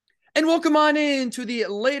And welcome on in to the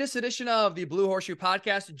latest edition of the Blue Horseshoe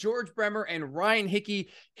Podcast. George Bremer and Ryan Hickey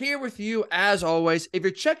here with you as always. If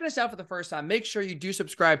you're checking us out for the first time, make sure you do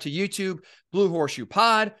subscribe to YouTube, Blue Horseshoe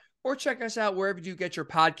Pod, or check us out wherever you get your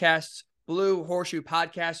podcasts, Blue Horseshoe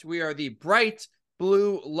Podcast. We are the bright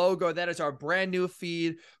blue logo. That is our brand new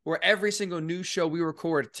feed where every single news show we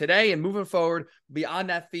record today and moving forward will be on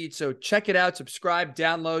that feed. So check it out, subscribe,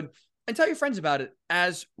 download, and tell your friends about it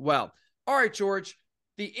as well. All right, George.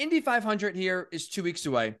 The Indy 500 here is 2 weeks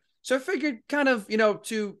away. So I figured kind of,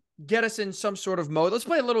 to get us in some sort of mode, let's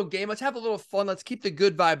play a little game. Let's have a little fun. Let's keep the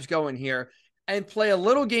good vibes going here and play a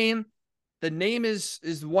little game. The name is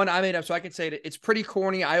one I made up, so I can say it. It's pretty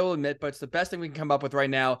corny, I will admit, but it's the best thing we can come up with right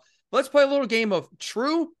now. Let's play a little game of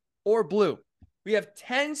true or blue. We have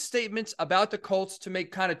 10 statements about the Colts to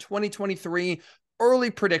make kind of 2023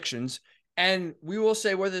 early predictions, and we will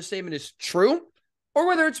say whether the statement is true or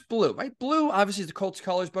whether it's blue, right? Blue, obviously, is the Colts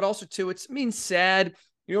colors, but also, too, it means sad.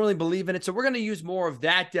 You don't really believe in it. So we're going to use more of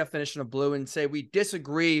that definition of blue and say we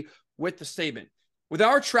disagree with the statement. With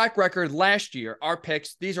our track record last year, our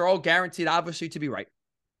picks, these are all guaranteed, obviously, to be right.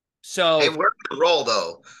 So, hey, we're on the roll,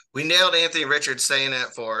 though. We nailed Anthony Richardson staying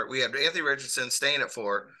at 4. We had Anthony Richardson staying at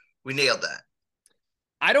 4. We nailed that.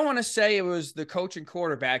 I don't want to say it was the coach and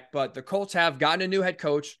quarterback, but the Colts have gotten a new head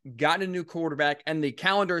coach, gotten a new quarterback, and the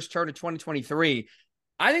calendar is turned to 2023.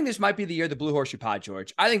 I think this might be the year of the Blue Horseshoe Pod,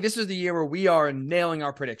 George. I think this is the year where we are nailing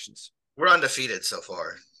our predictions. We're undefeated so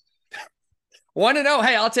far. 1-0.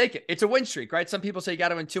 Hey, I'll take it. It's a win streak, right? Some people say you got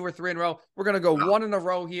to win 2 or 3 in a row. We're going to go 1 in a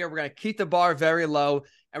row here. We're going to keep the bar very low,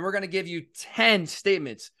 and we're going to give you 10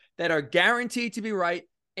 statements that are guaranteed to be right,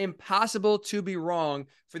 impossible to be wrong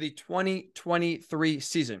for the 2023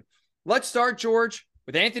 season. Let's start, George,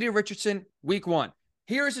 with Anthony Richardson, week 1.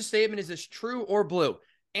 Here is a statement. Is this true or blue?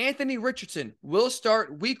 Anthony Richardson will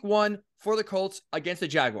start week 1 for the Colts against the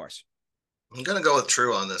Jaguars. I'm going to go with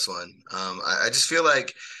true on this one. I just feel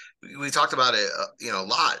like we talked about it, a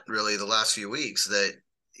lot really the last few weeks, that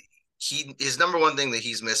his number one thing that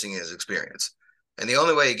he's missing is experience. And the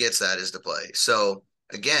only way he gets that is to play. So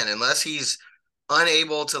again, unless he's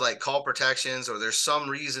unable to call protections or there's some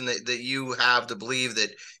reason that you have to believe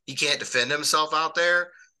that he can't defend himself out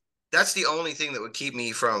there, that's the only thing that would keep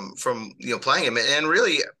me from playing him. And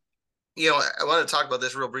really, I want to talk about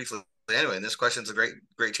this real briefly anyway, and this question's a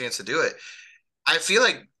great chance to do it. I feel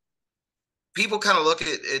like people kind of look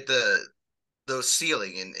at the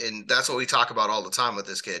ceiling, and that's what we talk about all the time with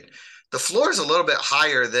this kid. The floor is a little bit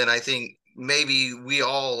higher than I think maybe we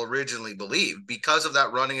all originally believed because of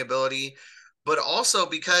that running ability, but also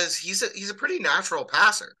because he's a pretty natural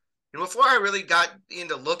passer. And before I really got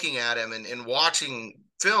into looking at him and watching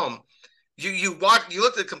film, you look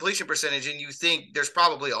at the completion percentage and you think there's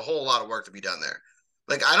probably a whole lot of work to be done there.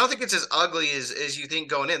 I don't think it's as ugly as you think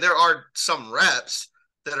going in. There are some reps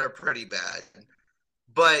that are pretty bad,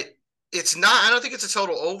 but it's not. I don't think it's a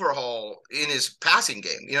total overhaul in his passing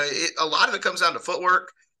game. A lot of it comes down to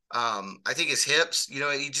footwork. I think his hips.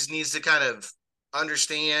 He just needs to kind of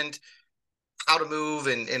understand how to move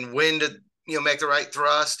and when to make the right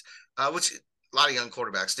thrust, which a lot of young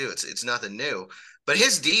quarterbacks do. It's nothing new. But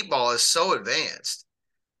his deep ball is so advanced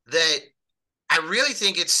that I really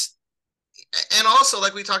think it's – and also,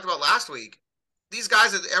 like we talked about last week, these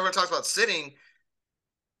guys that everyone talks about sitting,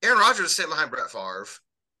 Aaron Rodgers is sitting behind Brett Favre.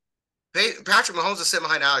 Patrick Mahomes is sitting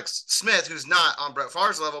behind Alex Smith, who's not on Brett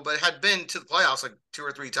Favre's level, but had been to the playoffs 2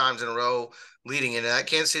 or 3 times in a row leading into that.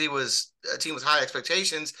 Kansas City was a team with high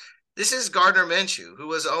expectations. This is Gardner Minshew, who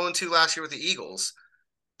was 0-2 last year with the Eagles,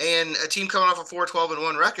 and a team coming off a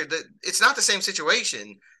 4-12-1 record. That it's not the same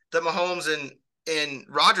situation that Mahomes and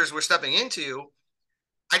Rodgers were stepping into.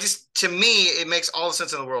 To me, it makes all the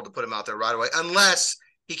sense in the world to put him out there right away, unless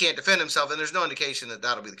he can't defend himself, and there's no indication that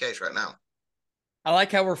that'll be the case right now. I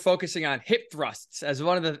like how we're focusing on hip thrusts as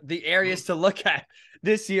one of the areas to look at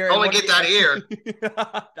this year. Only get that here.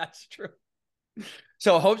 That's true.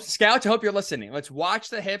 So, Scouts, I hope you're listening. Let's watch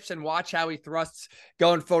the hips and watch how he thrusts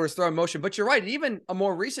going forward, his throw in motion. But you're right. Even a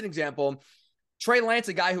more recent example, Trey Lance,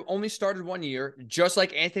 a guy who only started 1 year, just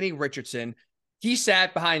like Anthony Richardson, he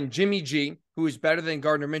sat behind Jimmy G, who is better than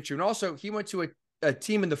Gardner Minshew. And also, he went to a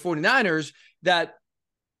team in the 49ers that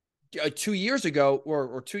 2 years ago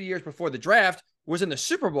or 2 years before the draft was in the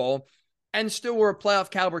Super Bowl and still were a playoff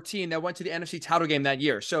caliber team that went to the NFC title game that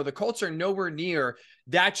year. So the Colts are nowhere near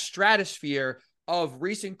that stratosphere of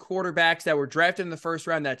recent quarterbacks that were drafted in the first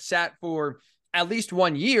round that sat for at least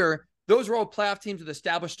 1 year. Those were all playoff teams with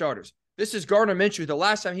established starters. This is Gardner Minshew. The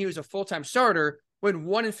last time he was a full-time starter went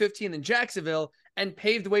 1-15 in Jacksonville and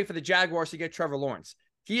paved the way for the Jaguars to get Trevor Lawrence.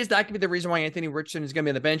 He is not going to be the reason why Anthony Richardson is going to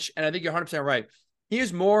be on the bench, and I think you're 100% right. He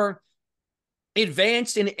is more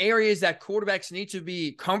advanced in areas that quarterbacks need to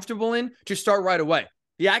be comfortable in to start right away.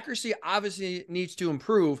 The accuracy obviously needs to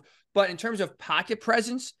improve, but in terms of pocket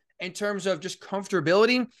presence, in terms of just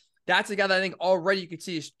comfortability, that's the guy that I think already you can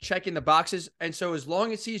see is checking the boxes. And so as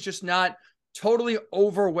long as he's just not totally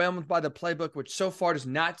overwhelmed by the playbook, which so far does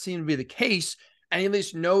not seem to be the case, and he at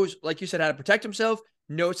least knows, like you said, how to protect himself,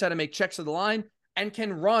 knows how to make checks to the line, and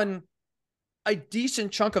can run a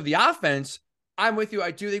decent chunk of the offense, I'm with you.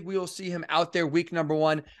 I do think we will see him out there week number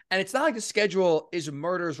 1. And it's not like the schedule is a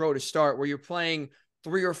murderer's row to start where you're playing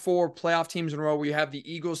 3 or 4 playoff teams in a row where you have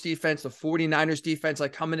the Eagles defense, the 49ers defense,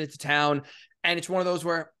 like coming into town. And it's one of those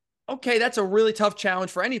where, okay, that's a really tough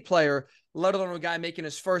challenge for any player, let alone a guy making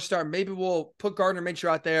his first start. Maybe we'll put Gardner Minshew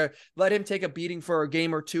out there, let him take a beating for a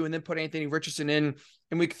game or 2, and then put Anthony Richardson in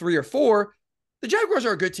week 3 or 4. The Jaguars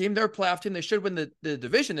are a good team. They're a playoff team. They should win the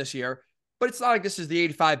division this year. But it's not like this is the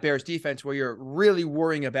 85 Bears defense where you're really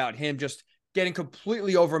worrying about him just getting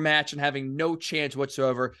completely overmatched and having no chance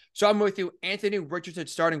whatsoever. So I'm with you. Anthony Richardson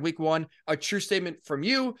starting week 1. A true statement from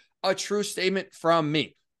you, a true statement from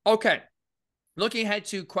me. Okay. Looking ahead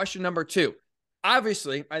to question number 2.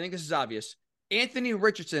 Obviously, I think this is obvious. Anthony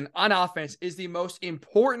Richardson on offense is the most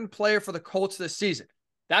important player for the Colts this season.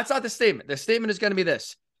 That's not the statement. The statement is going to be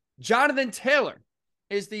this. Jonathan Taylor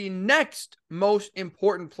is the next most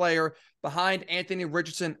important player behind Anthony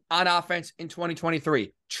Richardson on offense in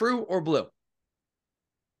 2023. True or blue?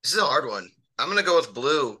 This is a hard one. I'm going to go with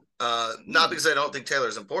blue. Not because I don't think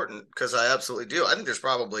Taylor's important, because I absolutely do. I think there's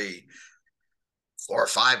probably 4 or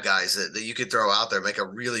 5 guys that you could throw out there, make a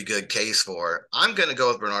really good case for. I'm going to go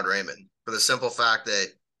with Bernard Raymond for the simple fact that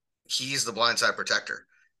he's the blindside protector.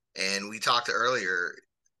 And we talked earlier,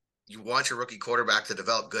 you want your rookie quarterback to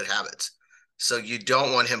develop good habits. So you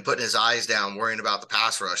don't want him putting his eyes down, worrying about the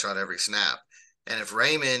pass rush on every snap. And if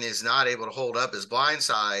Raymond is not able to hold up his blind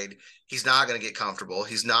side, he's not going to get comfortable.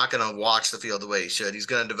 He's not going to watch the field the way he should. He's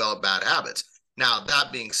going to develop bad habits. Now,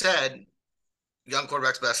 that being said, young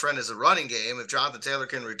quarterback's best friend is a running game. If Jonathan Taylor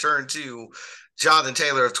can return to Jonathan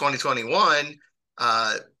Taylor of 2021,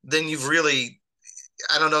 then you've really,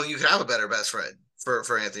 I don't know, you could have a better best friend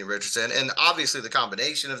for Anthony Richardson. And obviously the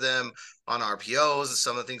combination of them on RPOs and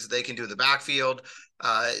some of the things that they can do in the backfield,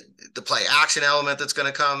 the play action element that's going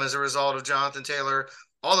to come as a result of Jonathan Taylor,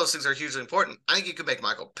 all those things are hugely important. I think you could make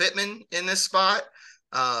Michael Pittman in this spot,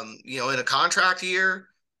 in a contract year.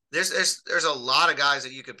 There's a lot of guys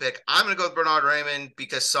that you could pick. I'm going to go with Bernard Raymond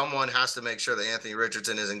because someone has to make sure that Anthony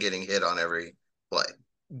Richardson isn't getting hit on every play.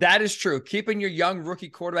 That is true. Keeping your young rookie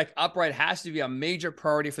quarterback upright has to be a major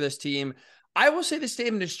priority for this team. I will say the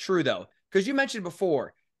statement is true, though, because you mentioned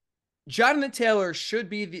before, Jonathan Taylor should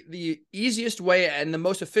be the easiest way and the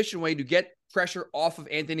most efficient way to get pressure off of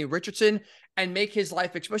Anthony Richardson and make his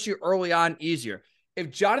life, especially early on, easier.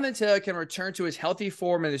 If Jonathan Taylor can return to his healthy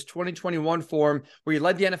form and his 2021 form, where he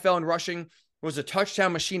led the NFL in rushing, was a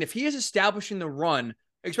touchdown machine, if he is establishing the run,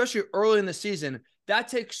 especially early in the season, that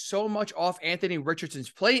takes so much off Anthony Richardson's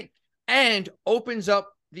plate and opens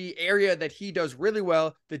up the area that he does really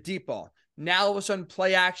well, the deep ball. Now, all of a sudden,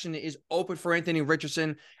 play action is open for Anthony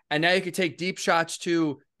Richardson, and now you can take deep shots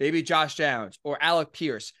to maybe Josh Downs or Alec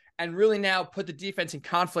Pierce and really now put the defense in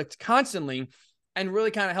conflict constantly and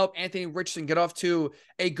really kind of help Anthony Richardson get off to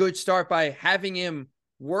a good start by having him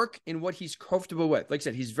work in what he's comfortable with. Like I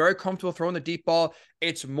said, he's very comfortable throwing the deep ball.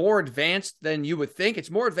 It's more advanced than you would think.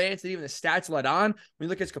 It's more advanced than even the stats let on. When you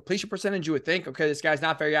look at his completion percentage, you would think, okay, this guy's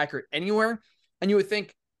not very accurate anywhere. And you would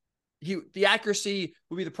think the accuracy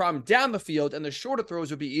would be the problem down the field and the shorter throws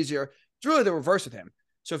would be easier. It's really the reverse with him.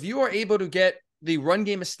 So if you are able to get the run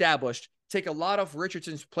game established, take a lot off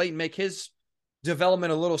Richardson's plate and make his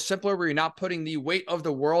development a little simpler where you're not putting the weight of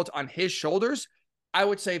the world on his shoulders, I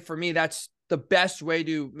would say for me, that's the best way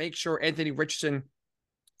to make sure Anthony Richardson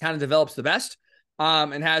kind of develops the best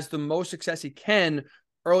and has the most success he can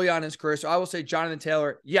early on in his career. So I will say Jonathan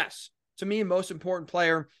Taylor, yes. To me, most important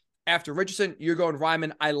player. After Richardson, you're going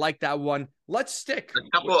Ryman. I like that one. Let's stick.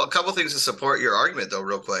 A couple things to support your argument, though,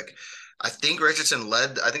 real quick. I think Richardson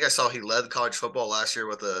I saw he led college football last year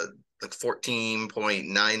with a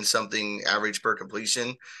 14.9 something average per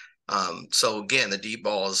completion. So again, the deep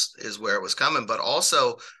ball is where it was coming, but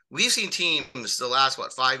also we've seen teams the last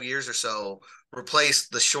 5 years or so replace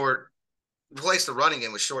the running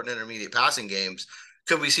game with short and intermediate passing games.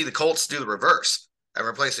 Could we see the Colts do the reverse and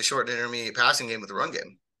replace the short and intermediate passing game with the run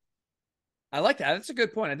game? I like that. That's a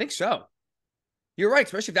good point. I think so. You're right,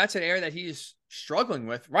 especially if that's an area that he's struggling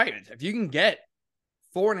with. Right. If you can get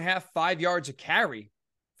 4.5, 5 yards of carry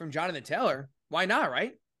from Jonathan Taylor, why not,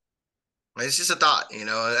 right? It's just a thought,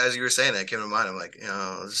 as you were saying that came to mind. I'm like,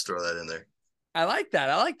 I'll just throw that in there. I like that.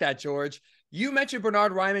 I like that, George. You mentioned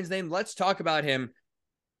Bernhard Raimann's name. Let's talk about him.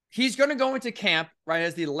 He's going to go into camp, right,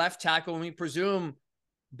 as the left tackle, and we presume,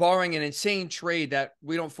 barring an insane trade that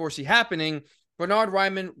we don't foresee happening, Bernhard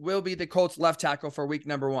Raimann will be the Colts left tackle for week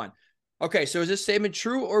number 1. Okay, so is this statement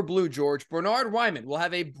true or blue, George? Bernhard Raimann will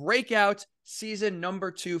have a breakout season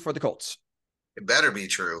number 2 for the Colts. It better be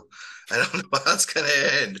true. I don't know how it's going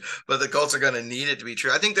to end, but the Colts are going to need it to be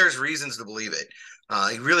true. I think there's reasons to believe it.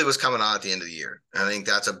 He really was coming on at the end of the year. I think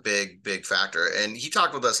that's a big, big factor. And he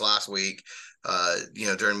talked with us last week,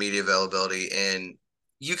 during media availability, and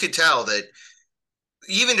you could tell that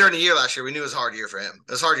even during the year last year, we knew it was a hard year for him.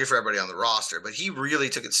 It was a hard year for everybody on the roster, but he really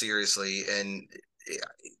took it seriously. And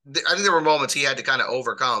I think there were moments he had to kind of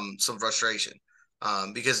overcome some frustration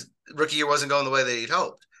because rookie year wasn't going the way that he'd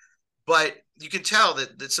hoped. But you could tell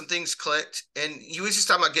that some things clicked, and he was just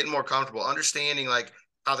talking about getting more comfortable, understanding like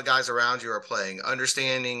how the guys around you are playing,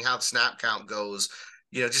 understanding how the snap count goes,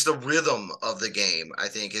 just the rhythm of the game, I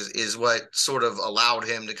think is what sort of allowed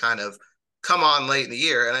him to kind of come on late in the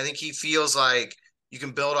year. And I think he feels like you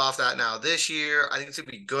can build off that now this year. I think it's going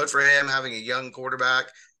to be good for him having a young quarterback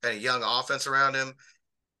and a young offense around him.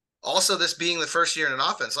 Also, this being the first year in an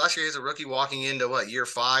offense. Last year, he's a rookie walking into year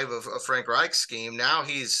 5 of Frank Reich's scheme. Now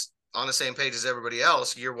he's on the same page as everybody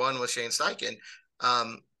else. Year 1 with Shane Steichen.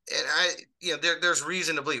 And there's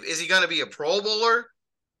reason to believe. Is he going to be a Pro Bowler?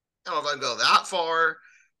 I don't know if I'd go that far,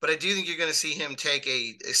 but I do think you're going to see him take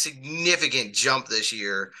a significant jump this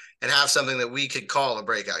year and have something that we could call a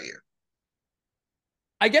breakout year.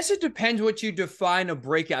 I guess it depends what you define a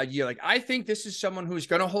breakout year. Like, I think this is someone who's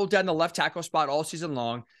going to hold down the left tackle spot all season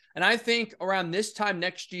long. And I think around this time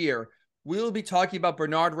next year, we'll be talking about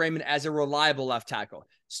Bernhard Raimann as a reliable left tackle.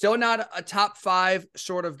 Still not a top 5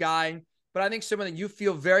 sort of guy, but I think someone that you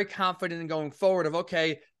feel very confident in going forward of,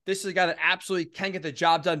 okay, this is a guy that absolutely can get the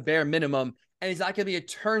job done bare minimum. And he's not going to be a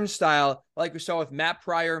turnstile like we saw with Matt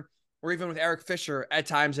Pryor or even with Eric Fisher at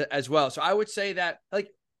times as well. So I would say that, like,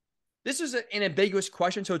 this is an ambiguous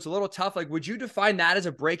question, so it's a little tough. Like, would you define that as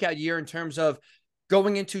a breakout year in terms of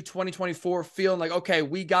going into 2024 feeling like, okay,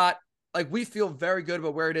 we feel very good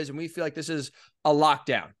about where it is and we feel like this is a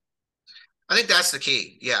lockdown? I think that's the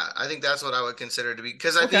key. Yeah, I think that's what I would consider to be,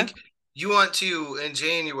 because I think you want to, in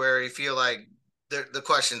January, feel like the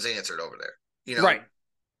question's answered over there. Right.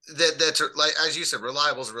 That's like, as you said,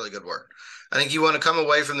 reliable is a really good word. I think you want to come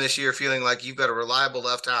away from this year feeling like you've got a reliable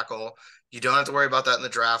left tackle. You don't have to worry about that in the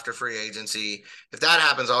draft or free agency. If that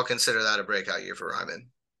happens, I'll consider that a breakout year for Raimann.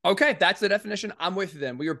 Okay, that's the definition. I'm with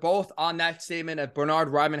them. We are both on that statement of Bernhard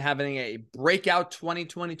Raimann having a breakout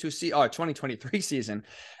 2023 season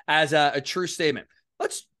as a true statement.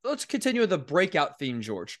 Let's continue with the breakout theme,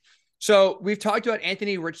 George. So we've talked about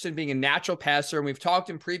Anthony Richardson being a natural passer, and we've talked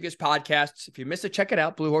in previous podcasts. If you missed it, check it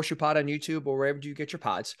out, Blue Horseshoe Pod on YouTube or wherever you get your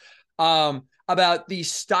pods. About the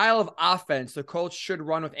style of offense the Colts should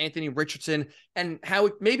run with Anthony Richardson and how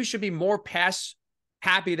it maybe should be more pass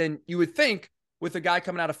happy than you would think with a guy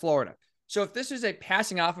coming out of Florida. So if this is a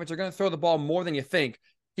passing offense, they're going to throw the ball more than you think.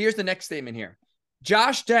 Here's the next statement here.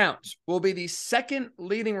 Josh Downs will be the second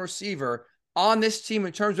leading receiver on this team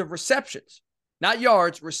in terms of receptions, not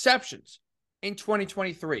yards, receptions in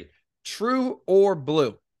 2023. True or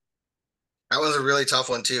blue? That was a really tough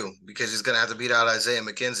one too, because he's going to have to beat out Isaiah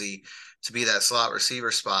McKenzie to be that slot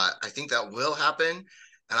receiver spot. I think that will happen.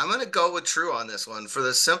 And I'm going to go with true on this one for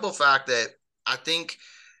the simple fact that I think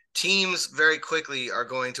teams very quickly are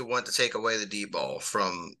going to want to take away the deep ball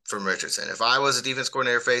from Richardson. If I was a defense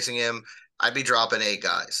coordinator facing him, I'd be dropping 8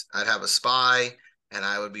 guys. I'd have a spy, and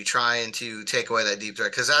I would be trying to take away that deep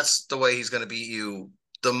threat, because that's the way he's going to beat you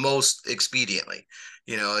the most expediently.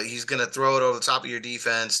 He's going to throw it over the top of your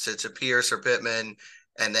defense to Pierce or Pittman,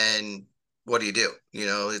 and then what do?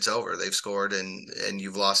 It's over. They've scored, and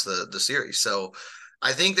you've lost the series. So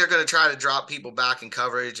I think they're going to try to drop people back in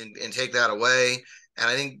coverage and take that away. And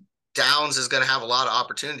I think Downs is going to have a lot of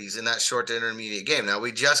opportunities in that short to intermediate game. Now,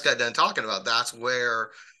 we just got done talking about that's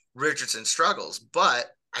where Richardson struggles. But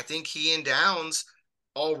I think he and Downs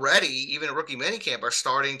already, even at rookie minicamp, are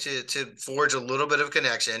starting to forge a little bit of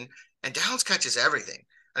connection. And Downs catches everything.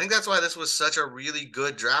 I think that's why this was such a really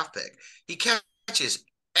good draft pick. He catches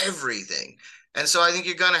everything. And so I think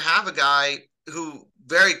you're going to have a guy who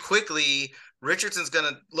very quickly – Richardson's going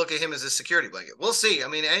to look at him as a security blanket. We'll see. I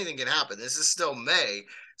mean, anything can happen. This is still May,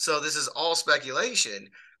 so this is all speculation.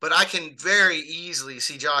 But I can very easily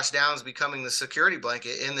see Josh Downs becoming the security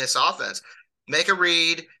blanket in this offense. Make a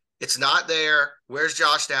read. It's not there. Where's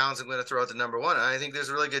Josh Downs? I'm going to throw it to number 1. And I think there's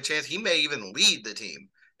a really good chance he may even lead the team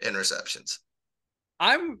in receptions.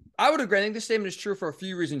 I would agree. I think this statement is true for a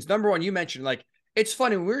few reasons. Number one, you mentioned, like, It's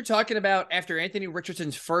funny. We were talking about after Anthony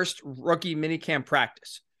Richardson's first rookie minicamp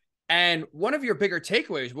practice. And one of your bigger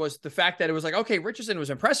takeaways was the fact that it was like, okay, Richardson was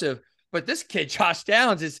impressive, but this kid, Josh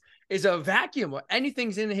Downs, is a vacuum.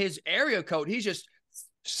 Anything's in his area code, he's just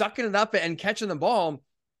sucking it up and catching the ball.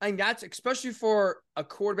 And that's especially for a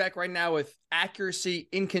quarterback right now with accuracy,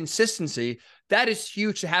 inconsistency. That is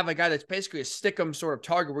huge to have a guy that's basically a stick-em sort of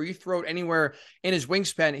target where you throw it anywhere in his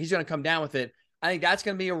wingspan, he's going to come down with it. I think that's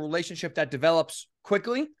going to be a relationship that develops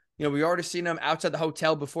quickly. You know, we already seen him outside the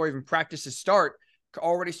hotel before even practices start,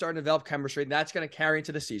 already starting to develop chemistry. And that's going to carry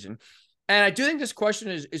into the season. And I do think this question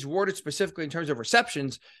is worded specifically in terms of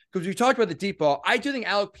receptions, because we talked about the deep ball. I do think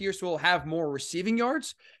Alec Pierce will have more receiving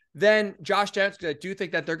yards than Josh Downs, because I do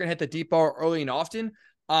think that they're going to hit the deep ball early and often.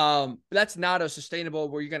 But that's not a sustainable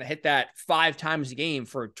where you're going to hit that 5 times a game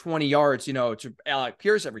for 20 yards, you know, to Alec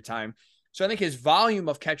Pierce every time. So I think his volume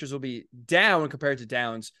of catches will be down compared to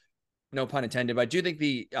Downs, no pun intended. But I do think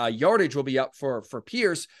the yardage will be up for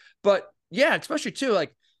Pierce. But yeah, especially too,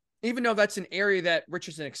 like, even though that's an area that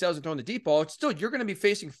Richardson excels in throwing the deep ball, it's still, you're going to be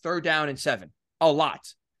facing 3rd down and 7 a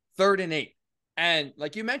lot, 3rd and 8. And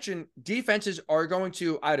like you mentioned, defenses are going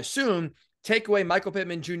to, I'd assume, take away Michael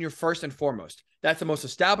Pittman Jr. first and foremost. That's the most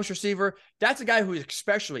established receiver. That's a guy who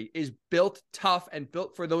especially is built tough and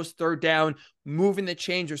built for those 3rd down, moving the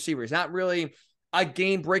chains receivers. Not really a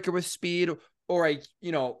game breaker with speed or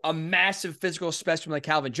a massive physical specimen like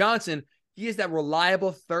Calvin Johnson. He is that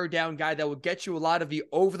reliable 3rd down guy that will get you a lot of the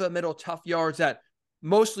over the middle tough yards that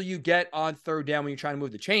mostly you get on 3rd down when you're trying to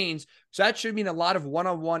move the chains. So that should mean a lot of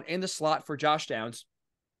one-on-one in the slot for Josh Downs.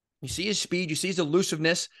 You see his speed, you see his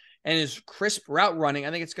elusiveness and his crisp route running.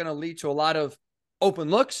 I think it's going to lead to a lot of open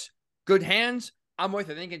looks, good hands. I'm with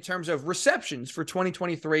you. I think in terms of receptions for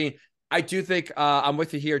 2023, I do think I'm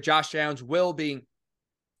with you here. Josh Downs will be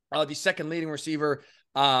the second leading receiver.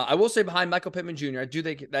 I will say behind Michael Pittman Jr. I do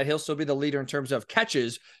think that he'll still be the leader in terms of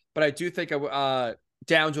catches, but I do think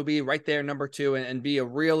Downs will be right there, number 2, and be a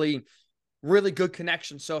really, really good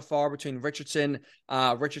connection so far between Richardson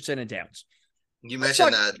and Downs. You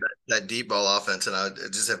mentioned that deep ball offense, and I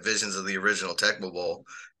just have visions of the original Tecmo Bowl,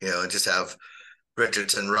 and just have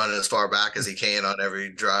Richardson run as far back as he can on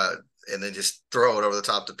every drive, and then just throw it over the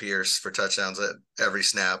top to Pierce for touchdowns at every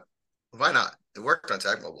snap. Why not? It worked on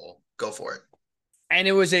Tecmo Bowl. Go for it. And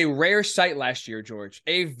it was a rare sight last year, George,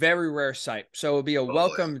 a very rare sight. So it'll be a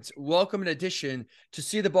welcome addition to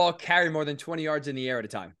see the ball carry more than 20 yards in the air at a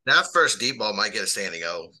time. That first deep ball might get a standing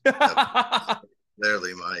O.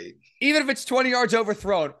 Literally might. Even if it's 20 yards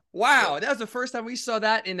overthrown. Wow, that was the first time we saw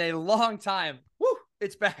that in a long time. Woo,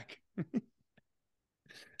 it's back.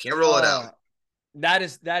 Can't roll it out. That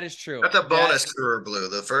is true. That's a bonus for Blue.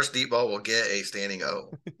 The first deep ball will get a standing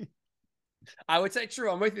O. I would say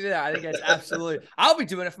true. I'm with you there. I think that's absolutely. I'll be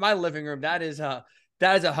doing it for my living room. That is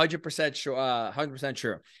 100% true. 100%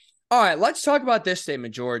 true. All right, let's talk about this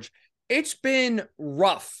statement, George. It's been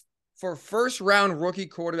rough for first-round rookie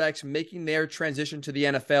quarterbacks making their transition to the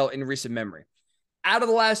NFL in recent memory. Out of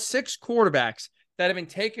the last 6 quarterbacks that have been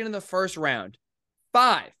taken in the first round,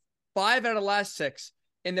 5 out of the last 6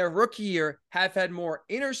 in their rookie year have had more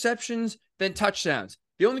interceptions than touchdowns.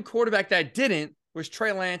 The only quarterback that didn't was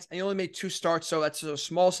Trey Lance, and he only made 2 starts, so that's a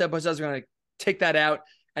small sample size. We're going to take that out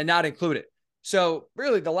and not include it. So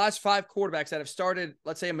really, the last 5 quarterbacks that have started,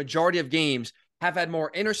 let's say, a majority of games have had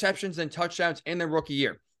more interceptions than touchdowns in their rookie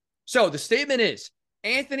year. So the statement is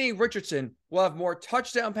Anthony Richardson will have more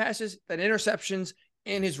touchdown passes than interceptions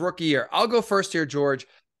in his rookie year. I'll go first here, George.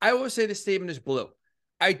 I will say the statement is blue.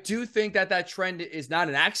 I do think that trend is not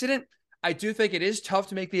an accident. I do think it is tough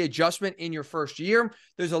to make the adjustment in your first year.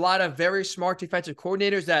 There's a lot of very smart defensive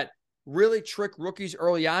coordinators that really trick rookies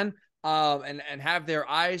early on and have their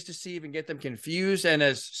eyes deceive and get them confused. And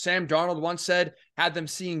as Sam Darnold once said, have them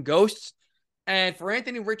seeing ghosts. And for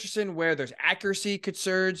Anthony Richardson, where there's accuracy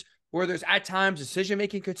concerns, where there's at times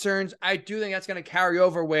decision-making concerns, I do think that's going to carry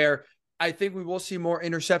over where I think we will see more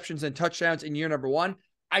interceptions than touchdowns in year number 1.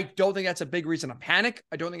 I don't think that's a big reason to panic.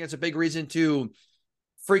 I don't think that's a big reason to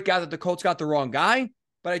freak out that the Colts got the wrong guy.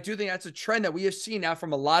 But I do think that's a trend that we have seen now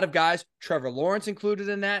from a lot of guys, Trevor Lawrence included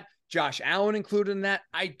in that, Josh Allen included in that.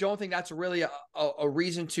 I don't think that's really a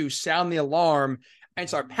reason to sound the alarm and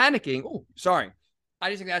start panicking. Oh, sorry. I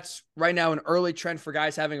just think that's right now an early trend for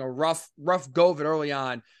guys having a rough go of it early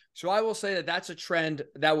on. So I will say that that's a trend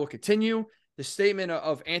that will continue. The statement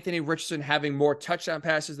of Anthony Richardson having more touchdown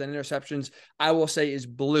passes than interceptions, I will say is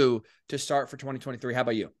blue to start for 2023. How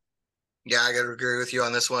about you? Yeah, I got to agree with you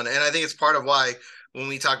on this one. And I think it's part of why when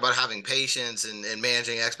we talk about having patience and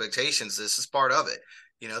managing expectations, this is part of it.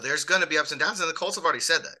 There's going to be ups and downs, and the Colts have already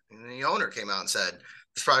said that. And the owner came out and said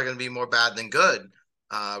It's probably going to be more bad than good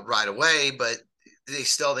right away, but they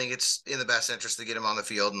still think it's in the best interest to get him on the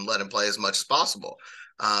field and let him play as much as possible.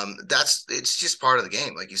 It's just part of the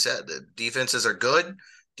game. Like you said, the defenses are good.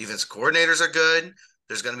 Defense coordinators are good.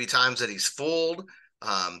 There's going to be times that he's fooled.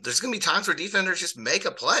 There's going to be times where defenders just make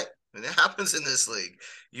a play. And it happens in this league.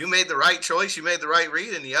 You made the right choice. You made the right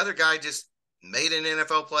read. And the other guy just made an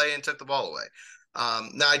NFL play and took the ball away.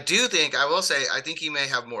 Now, I will say, I think he may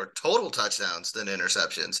have more total touchdowns than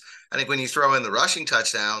interceptions. I think when you throw in the rushing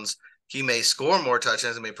touchdowns, he may score more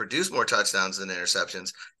touchdowns and may produce more touchdowns than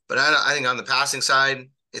interceptions. But I think on the passing side,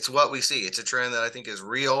 it's what we see. It's a trend that I think is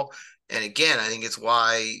real. And again, I think it's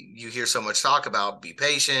why you hear so much talk about be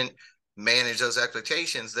patient, manage those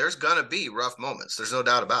expectations. There's going to be rough moments. There's no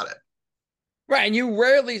doubt about it. Right. And you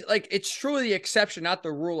rarely, like, it's truly the exception, not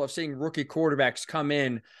the rule, of seeing rookie quarterbacks come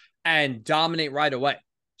in and dominate right away.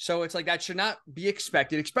 So it's like that should not be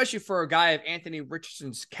expected, especially for a guy of Anthony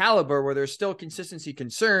Richardson's caliber, where there's still consistency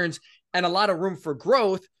concerns and a lot of room for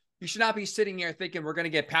growth. You should not be sitting here thinking we're going to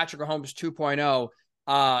get Patrick Mahomes 2.0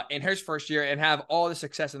 in his first year and have all the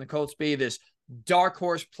success in the Colts be this dark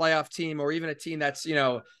horse playoff team, or even a team that's,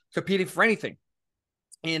 competing for anything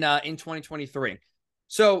in 2023.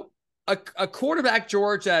 So a quarterback,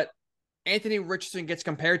 George, that Anthony Richardson gets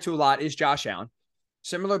compared to a lot is Josh Allen.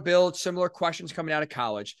 Similar build, similar questions coming out of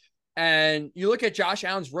college. And you look at Josh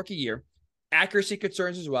Allen's rookie year, accuracy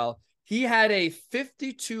concerns as well. He had a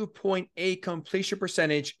 52.8 completion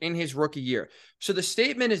percentage in his rookie year. So the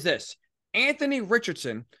statement is this: Anthony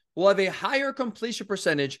Richardson will have a higher completion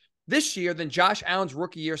percentage this year than Josh Allen's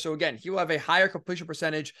rookie year. So again, he will have a higher completion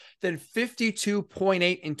percentage than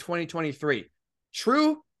 52.8 in 2023.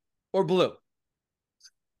 True or blue?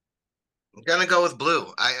 I'm going to go with blue.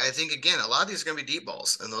 I think, again, a lot of these are going to be deep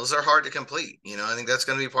balls, and those are hard to complete. I think that's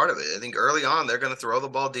going to be part of it. I think early on, they're going to throw the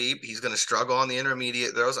ball deep. He's going to struggle on the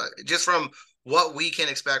intermediate throws, just from what we can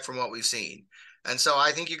expect from what we've seen. And so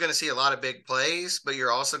I think you're going to see a lot of big plays, but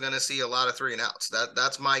you're also going to see a lot of 3-and-outs.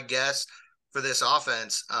 That's my guess for this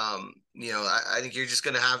offense. I think you're just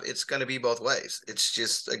going to have, it's going to be both ways. It's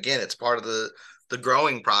just, again, it's part of the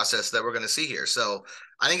growing process that we're going to see here. So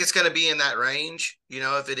I think it's going to be in that range.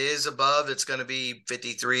 If it is above, it's going to be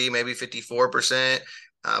 53, maybe 54%.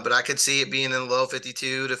 But I could see it being in the low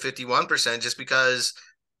 52 to 51%, just because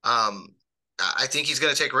I think he's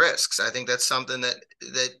going to take risks. I think that's something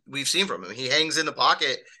that we've seen from him. He hangs in the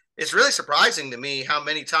pocket. It's really surprising to me how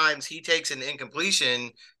many times he takes an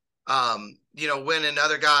incompletion, when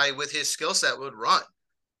another guy with his skill set would run,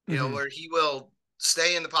 where he will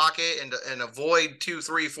stay in the pocket and avoid 2,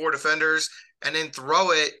 3, 4 defenders, and then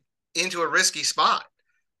throw it into a risky spot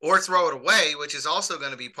or throw it away, which is also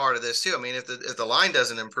going to be part of this too. I mean, if the line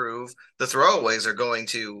doesn't improve, the throwaways are going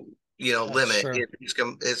to, limit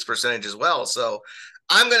its percentage as well. So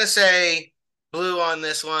I'm going to say blue on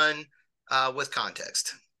this one with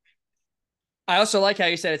context. I also like how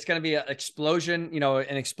you said it's going to be an explosion,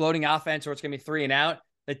 an exploding offense, or it's going to be 3-and-out.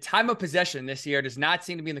 The time of possession this year does not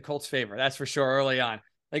seem to be in the Colts' favor. That's for sure early on.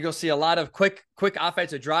 I think you'll see a lot of quick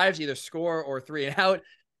offensive drives, either score or 3-and-out,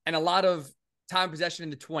 and a lot of time possession in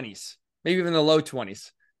the 20s, maybe even the low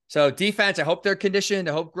 20s. So defense, I hope they're conditioned.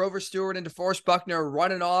 I hope Grover Stewart and DeForest Buckner are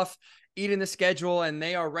running off, eating the schedule, and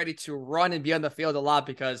they are ready to run and be on the field a lot,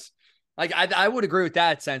 because I would agree with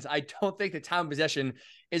that sense. I don't think the time possession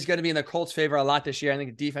is going to be in the Colts' favor a lot this year. I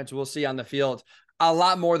think the defense will see on the field a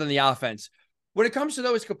lot more than the offense. When it comes to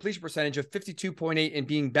those completion percentage of 52.8 and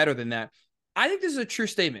being better than that, I think this is a true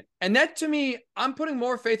statement. And that, to me, I'm putting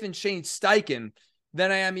more faith in Shane Steichen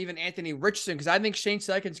than I am even Anthony Richardson, because I think Shane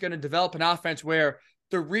Steichen is going to develop an offense where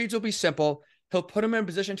the reads will be simple. He'll put him in a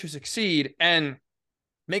position to succeed and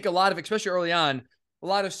make a lot of, especially early on, a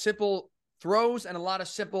lot of simple throws and a lot of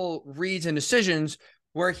simple reads and decisions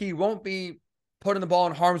where he won't be putting the ball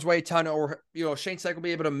in harm's way a ton, or, Shane Steichen will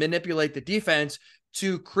be able to manipulate the defense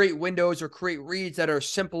to create windows or create reads that are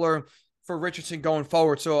simpler for Richardson going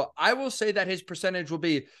forward. So I will say that his percentage will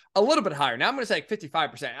be a little bit higher. Now I'm going to say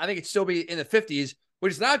 55%. I think it'd still be in the 50s,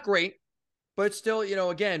 which is not great, but it's still,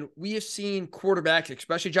 again, we have seen quarterbacks,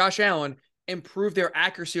 especially Josh Allen, improve their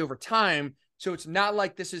accuracy over time. So it's not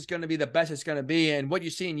like this is going to be the best it's going to be. And what you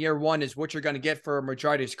see in year one is what you're going to get for a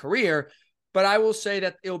majority of his career. But I will say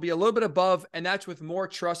that it'll be a little bit above, and that's with more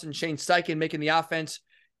trust in Shane Steichen making the offense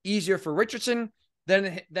easier for Richardson than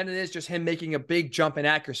it is just him making a big jump in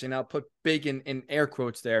accuracy. And I'll put big in air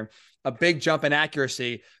quotes there, a big jump in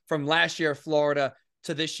accuracy from last year Florida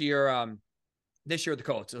to this year with the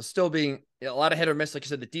Colts. It'll still be a lot of hit or miss. Like I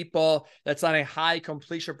said, the deep ball, that's not a high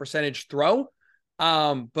completion percentage throw.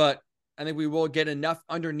 But I think we will get enough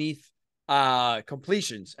underneath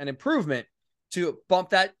completions and improvement to bump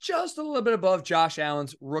that just a little bit above Josh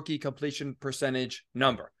Allen's rookie completion percentage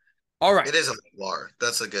number. All right. It is a low bar.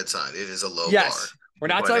 That's a good sign. It is a low bar. Yes. We're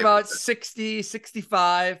not talking about 60,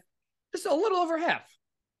 65, just a little over half.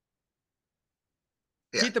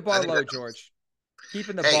 Yeah, keep the bar low, George.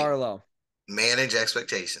 Keeping the bar low. Manage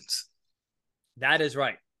expectations. That is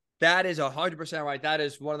right. That is 100% right. That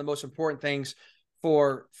is one of the most important things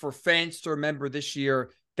for fans to remember this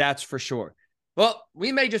year. That's for sure. Well,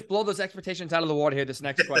 we may just blow those expectations out of the water here this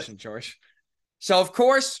next question, George. So, of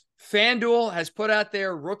course, FanDuel has put out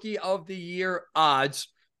their Rookie of the Year odds.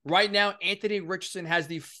 Right now, Anthony Richardson has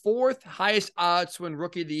the 4th highest odds to win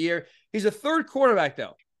Rookie of the Year. He's a 3rd quarterback,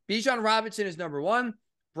 though. Bijan Robinson is number 1.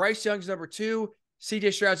 Bryce Young's number 2.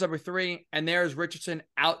 CJ Stroud's number 3. And there's Richardson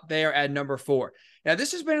out there at number 4. Now,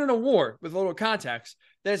 this has been an award, with a little context,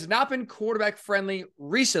 that has not been quarterback-friendly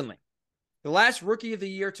recently. The last Rookie of the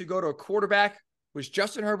Year to go to a quarterback was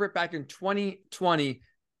Justin Herbert back in 2020.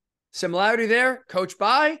 Similarity there, coached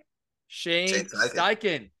by Shane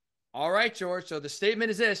Steichen. All right, George. So the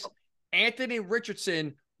statement is this: Anthony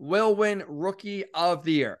Richardson will win Rookie of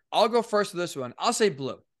the Year. I'll go first with this one. I'll say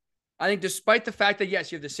blue. I think despite the fact that,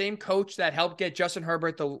 yes, you have the same coach that helped get Justin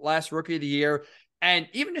Herbert the last Rookie of the Year, and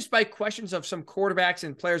even despite questions of some quarterbacks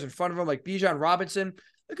and players in front of him like Bijan Robinson,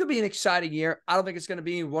 it could be an exciting year. I don't think it's going to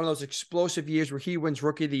be one of those explosive years where he wins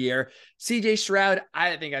Rookie of the Year. CJ Stroud,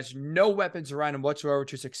 I think, has no weapons around him whatsoever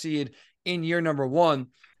to succeed in year number 1.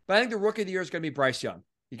 But I think the Rookie of the Year is going to be Bryce Young.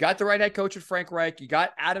 You got the right head coach with Frank Reich. You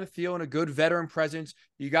got Adam Thielen, a good veteran presence.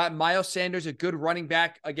 You got Miles Sanders, a good running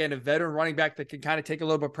back. Again, a veteran running back that can kind of take a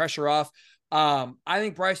little bit of pressure off. I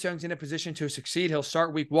think Bryce Young's in a position to succeed. He'll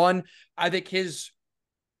start week 1. I think his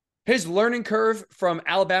learning curve from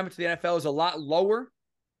Alabama to the NFL is a lot lower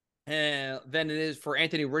than it is for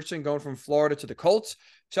Anthony Richardson going from Florida to the Colts.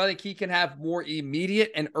 So I think he can have more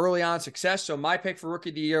immediate and early on success. So my pick for Rookie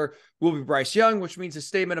of the Year will be Bryce Young, which means the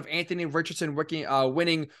statement of Anthony Richardson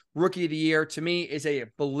winning Rookie of the Year to me is a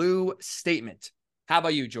blue statement. How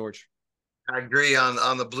about you, George? I agree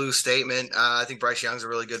on the blue statement. I think Bryce Young's a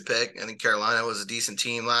really good pick. I think Carolina was a decent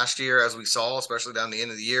team last year, as we saw, especially down the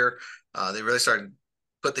end of the year. They really started to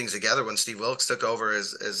put things together when Steve Wilkes took over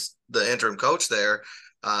as the interim coach there.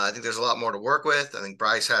 I think there's a lot more to work with. I think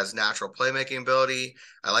Bryce has natural playmaking ability.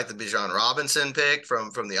 I like the Bijan Robinson pick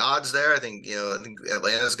from the odds there. I think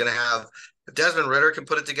Atlanta's going to have, if Desmond Ridder can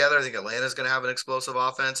put it together, I think Atlanta's going to have an explosive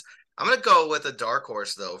offense. I'm going to go with a dark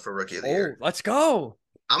horse, though, for Rookie of the Year. Let's go.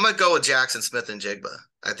 I'm going to go with Jackson Smith-Njigba.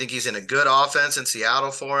 I think he's in a good offense in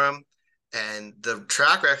Seattle for him. And the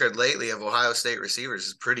track record lately of Ohio State receivers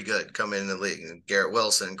is pretty good coming in the league. And Garrett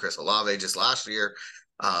Wilson, Chris Olave just last year.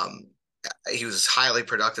 He was highly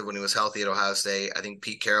productive when he was healthy at Ohio State. I think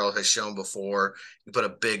Pete Carroll has shown before he put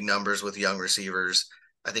up big numbers with young receivers.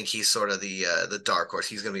 I think he's sort of the dark horse.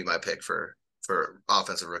 He's going to be my pick for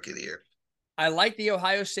offensive Rookie of the Year. I like the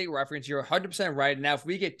Ohio State reference. You're 100% right. Now, if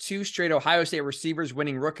we get 2 straight Ohio State receivers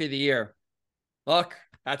winning Rookie of the Year, look,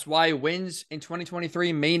 that's why wins in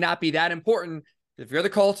 2023 may not be that important. If you're the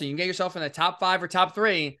Colts and you can get yourself in the top 5 or top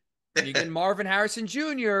 3, and you get Marvin Harrison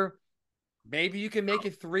Jr., maybe you can make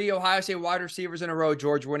it 3 Ohio State wide receivers in a row,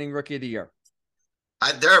 George, winning Rookie of the Year.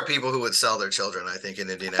 There are people who would sell their children, I think,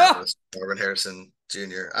 in Indianapolis. Marvin Harrison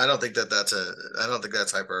Jr. I don't think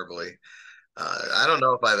that's hyperbole. I don't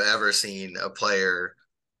know if I've ever seen a player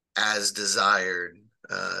as desired,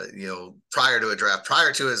 prior to a draft,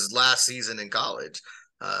 prior to his last season in college.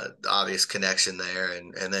 Obvious connection there,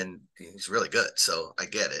 and then he's really good. So I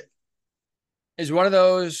get it. Is one of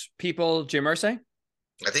those people Jim Irsay?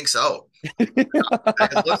 I think so.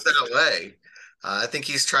 It looks that way. I think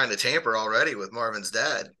he's trying to tamper already with Marvin's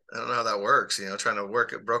dad. I don't know how that works. Trying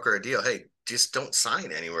to broker a deal. Hey, just don't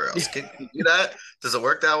sign anywhere else. Can you do that? Does it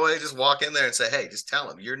work that way? Just walk in there and say, hey, just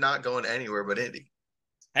tell him you're not going anywhere but Indy.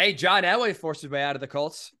 Hey, John Elway forced his way out of the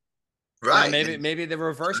Colts. Right. Maybe the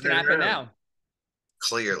reverse can happen now.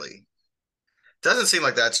 Clearly. Doesn't seem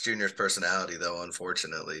like that's Junior's personality, though,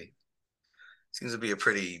 unfortunately. Seems to be a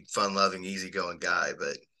pretty fun-loving, easygoing guy,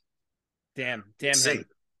 but damn him.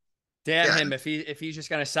 Damn him if he's just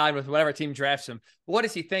going to side with whatever team drafts him. What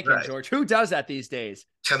is he thinking, right? George? Who does that these days?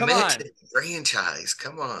 Commit to the franchise.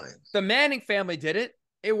 Come on. The Manning family did it.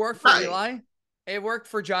 It worked for Eli. It worked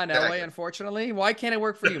for John Elway, unfortunately. Why can't it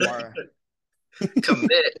work for you, Marvin?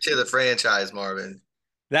 Commit to the franchise, Marvin.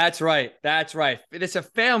 That's right. It's a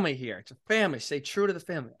family here. It's a family. Stay true to the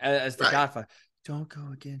family. As the Godfather. Don't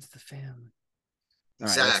go against the family.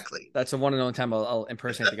 Exactly. Right, that's the one and only time I'll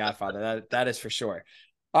impersonate the Godfather. That is for sure.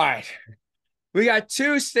 All right. We got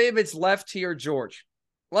 2 statements left here, George.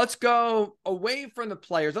 Let's go away from the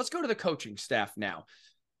players. Let's go to the coaching staff now.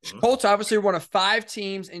 Mhm. Colts obviously were one of 5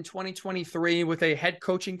 teams in 2023 with a head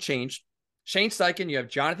coaching change. Shane Steichen, you have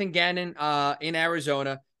Jonathan Gannon in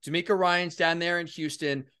Arizona, D'Amico Ryans down there in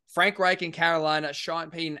Houston, Frank Reich in Carolina, Sean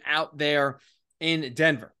Payton out there in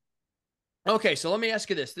Denver. Okay, so let me ask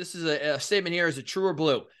you this. This is a statement here. Is it true or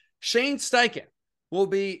blue? Shane Steichen will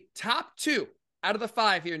be top 2 out of the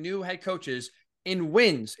 5 here, new head coaches in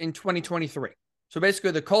wins in 2023. So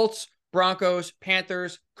basically the Colts, Broncos,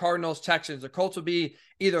 Panthers, Cardinals, Texans. The Colts will be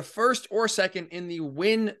either first or second in the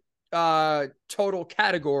win total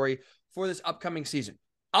category for this upcoming season.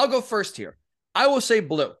 I'll go first here. I will say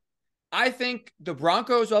blue. I think the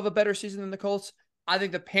Broncos will have a better season than the Colts. I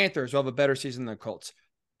think the Panthers will have a better season than the Colts.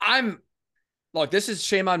 Look, this is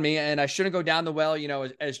shame on me, and I shouldn't go down the well.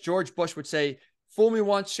 As George Bush would say, fool me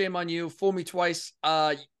once, shame on you. Fool me twice,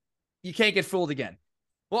 you can't get fooled again.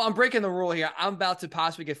 Well, I'm breaking the rule here. I'm about to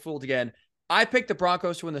possibly get fooled again. I picked the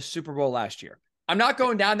Broncos to win the Super Bowl last year. I'm not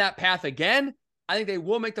going down that path again. I think they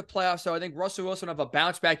will make the playoffs, so I think Russell Wilson will have a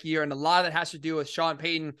bounce-back year, and a lot of that has to do with Sean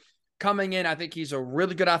Payton coming in. I think he's a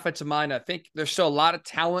really good offensive mind. I think there's still a lot of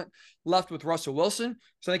talent left with Russell Wilson,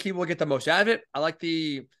 so I think he will get the most out of it. I like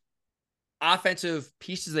the offensive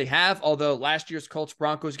pieces they have, although last year's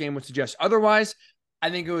Colts-Broncos game would suggest otherwise. I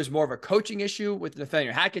think it was more of a coaching issue with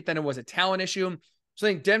Nathaniel Hackett than it was a talent issue. So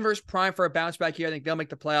I think Denver's prime for a bounce back here. I think they'll make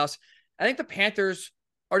the playoffs. I think the Panthers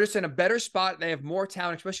are just in a better spot. They have more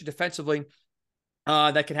talent, especially defensively,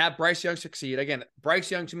 that can have Bryce Young succeed. Again, Bryce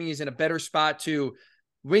Young to me is in a better spot to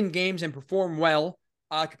win games and perform well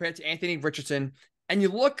compared to Anthony Richardson. And you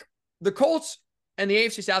look, the Colts and the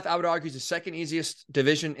AFC South, I would argue, is the second easiest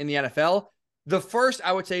division in the NFL. The first,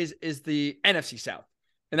 I would say, is the NFC South.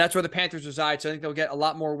 And that's where the Panthers reside. So I think they'll get a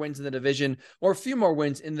lot more wins in the division, or a few more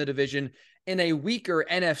wins in the division, in a weaker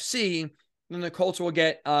NFC than the Colts will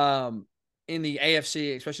get in the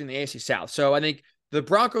AFC, especially in the AFC South. So I think the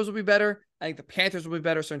Broncos will be better. I think the Panthers will be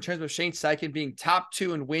better. So in terms of Shane Steichen being top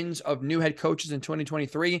 2 in wins of new head coaches in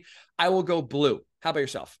 2023, I will go blue. How about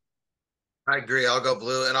yourself? I agree. I'll go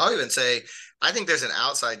blue. And I'll even say, I think there's an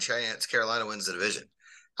outside chance Carolina wins the division.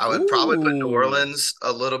 I would probably put New Ooh. Orleans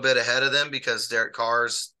a little bit ahead of them because Derek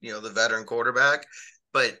Carr's, the veteran quarterback.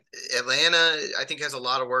 But Atlanta, I think, has a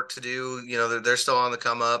lot of work to do. They're still on the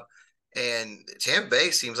come up. And Tampa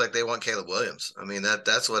Bay seems like they want Caleb Williams. I mean,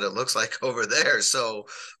 that's what it looks like over there. So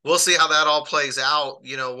we'll see how that all plays out,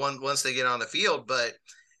 once they get on the field. But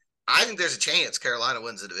I think there's a chance Carolina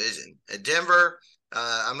wins the division. At Denver,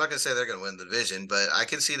 I'm not going to say they're going to win the division, but I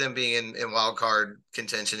can see them being in wild card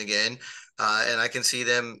contention again. And I can see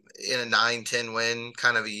them in a 9-10 win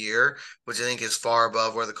kind of a year, which I think is far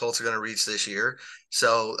above where the Colts are going to reach this year.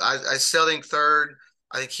 So I still think third.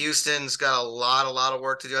 I think Houston's got a lot of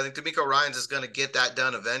work to do. I think D'Amico Ryans is going to get that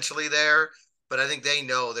done eventually there, but I think they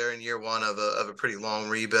know they're in year one of a pretty long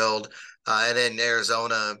rebuild. And then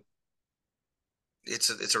Arizona, it's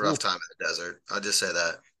a rough Ooh. time in the desert. I'll just say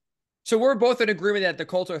that. So we're both in agreement that the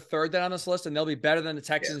Colts are third then on this list, and they'll be better than the Yeah.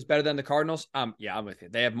 Texans, better than the Cardinals. Yeah, I'm with you.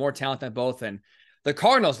 They have more talent than both. And the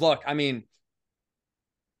Cardinals, look, I mean,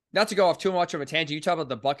 not to go off too much of a tangent, you talk about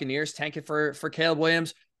the Buccaneers tanking for Caleb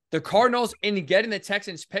Williams. The Cardinals, in getting the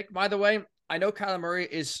Texans pick, by the way, I know Kyler Murray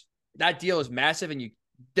that deal is massive, and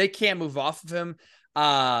they can't move off of him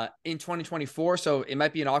in 2024. So it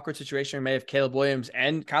might be an awkward situation. We may have Caleb Williams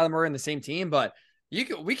and Kyler Murray in the same team, but we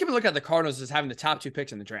can look at the Cardinals as having the top 2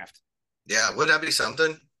 picks in the draft. Yeah, wouldn't that be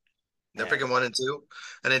something? They're Yeah. picking 1 and 2.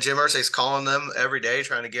 And then Jim Irsay's calling them every day,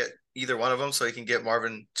 trying to get either one of them so he can get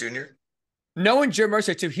Marvin Jr. Knowing Jim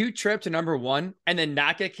Mercer took a huge trip to number 1 and then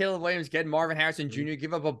not get Caleb Williams, get Marvin Harrison Jr.,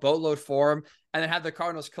 give up a boatload for him, and then have the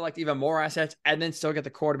Cardinals collect even more assets and then still get the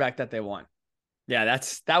quarterback that they want. Yeah,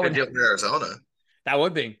 Good deal for Arizona. that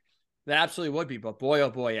would be. That absolutely would be. But boy,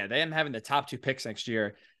 oh boy, yeah, they end having the top 2 picks next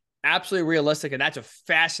year. Absolutely realistic, and that's a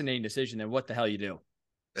fascinating decision. And what the hell you do?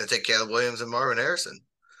 They take Caleb Williams and Marvin Harrison,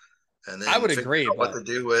 and I then would figure agree, out what but to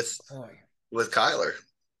do with boy, Kyler.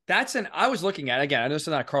 I was looking at, again, I know this is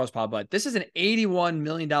not Carl's pod, but this is an $81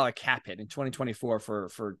 million cap hit in 2024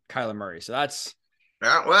 for Kyler Murray. So that's.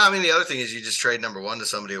 Yeah, well, I mean, the other thing is you just trade number 1 to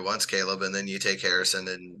somebody who wants Caleb, and then you take Harrison,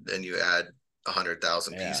 and then you add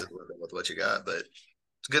 100,000 pieces with what you got. But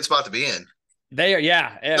it's a good spot to be in. They are,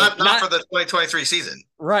 yeah. Not for the 2023 season.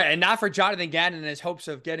 Right, and not for Jonathan Gannon in his hopes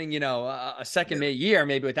of getting, a second year,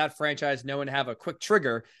 maybe with that franchise knowing to have a quick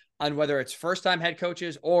trigger on whether it's first-time head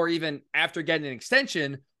coaches or even after getting an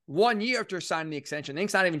extension, 1 year after signing the extension. The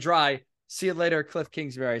ink's not even dry. See you later, Cliff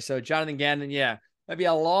Kingsbury. So Jonathan Gannon, yeah, might be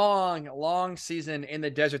a long season in the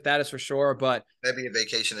desert, that is for sure. But maybe a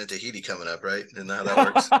vacation in Tahiti coming up, right? Isn't that how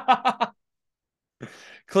that works?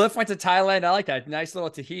 Cliff went to Thailand. I like that. Nice little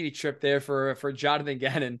Tahiti trip there for Jonathan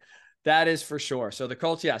Gannon. That is for sure. So the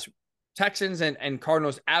Colts, yes, Texans and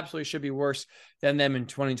Cardinals absolutely should be worse than them in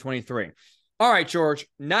 2023. All right, George,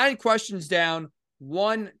 9 questions down,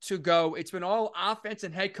 1 to go. It's been all offense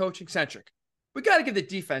and head coaching centric. We got to give the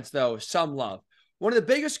defense, though, some love. One of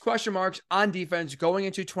the biggest question marks on defense going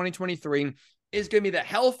into 2023 is going to be the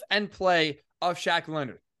health and play of Shaq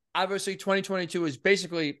Leonard. Obviously, 2022 is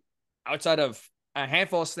basically outside of a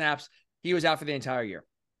handful of snaps, he was out for the entire year.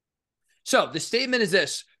 So the statement is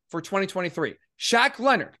this for 2023. Shaq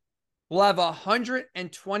Leonard will have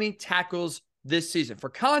 120 tackles this season. For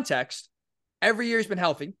context, every year he's been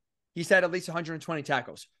healthy. He's had at least 120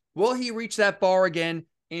 tackles. Will he reach that bar again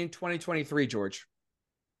in 2023, George?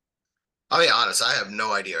 I'll be honest, I have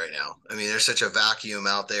no idea right now. I mean, there's such a vacuum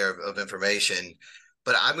out there of information,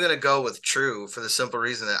 but I'm going to go with true for the simple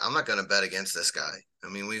reason that I'm not going to bet against this guy. I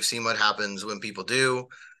mean, we've seen what happens when people do.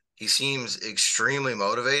 He seems extremely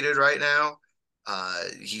motivated right now.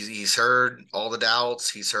 He's heard all the doubts.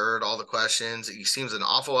 He's heard all the questions. He seems an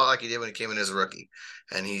awful lot like he did when he came in as a rookie,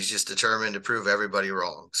 and he's just determined to prove everybody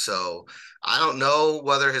wrong. So I don't know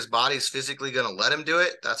whether his body's physically going to let him do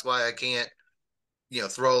it. That's why I can't,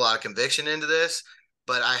 throw a lot of conviction into this.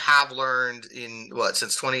 But I have learned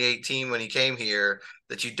since 2018 when he came here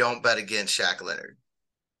that you don't bet against Shaq Leonard.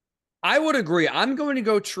 I would agree. I'm going to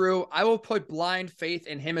go true. I will put blind faith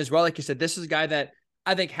in him as well. Like you said, this is a guy that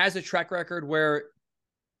I think has a track record where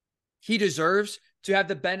he deserves to have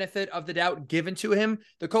the benefit of the doubt given to him.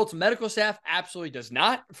 The Colts medical staff absolutely does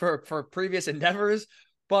not for previous endeavors.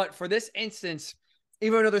 But for this instance,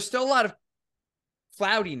 even though there's still a lot of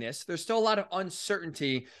cloudiness, there's still a lot of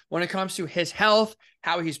uncertainty when it comes to his health,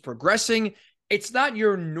 how he's progressing. It's not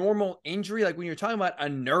your normal injury. Like when you're talking about a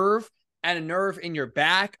nerve and a nerve in your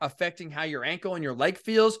back affecting how your ankle and your leg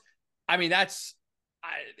feels. I mean,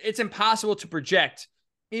 it's impossible to project,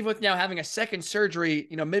 even with now having a second surgery,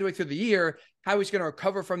 midway through the year, how he's going to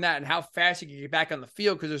recover from that and how fast he can get back on the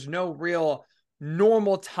field, because there's no real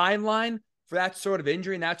normal timeline for that sort of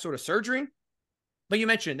injury and that sort of surgery. But you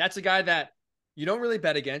mentioned that's a guy that you don't really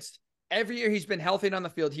bet against. Every year he's been healthy and on the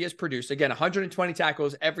field, he has produced, again, 120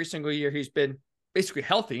 tackles every single year he's been basically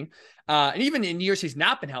healthy. And even in years he's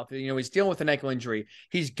not been healthy, he's dealing with an ankle injury.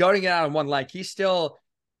 He's gutting it out on one leg. He's still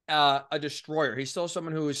a destroyer. He's still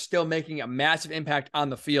someone who is still making a massive impact on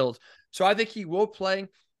the field. So I think he will play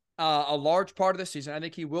a large part of the season. I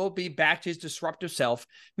think he will be back to his disruptive self.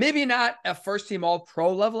 Maybe not a first-team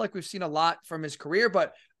All-Pro level like we've seen a lot from his career,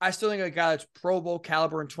 but I still think a guy that's Pro Bowl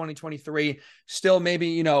caliber in 2023, still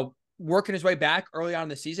maybe, working his way back early on in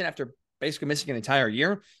the season after basically missing an entire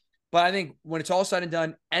year. But I think when it's all said and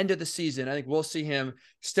done, end of the season, I think we'll see him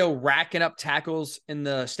still racking up tackles in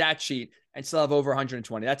the stat sheet and still have over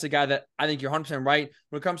 120. That's a guy that I think you're 100% right.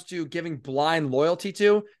 When it comes to giving blind loyalty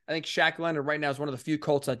to, I think Shaq Leonard right now is one of the few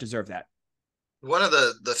Colts that deserve that. One of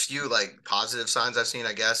the few positive signs I've seen,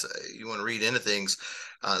 I guess, you want to read into things.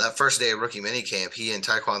 That first day of rookie minicamp, he and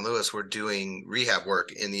Tyquan Lewis were doing rehab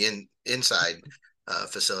work in the inside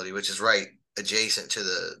facility, which is right adjacent to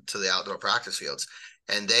the outdoor practice fields.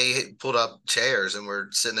 And they pulled up chairs and were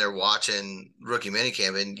sitting there watching rookie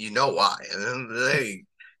minicamp, and why. And they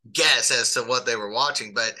guess as to what they were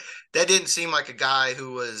watching, but that didn't seem like a guy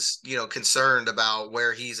who was, concerned about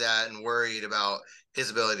where he's at and worried about his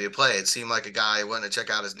ability to play. It seemed like a guy wanting to check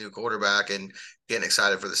out his new quarterback and getting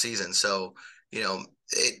excited for the season. So,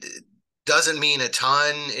 it doesn't mean a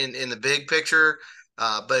ton in the big picture,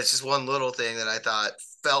 but it's just one little thing that I thought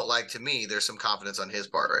felt like, to me, there's some confidence on his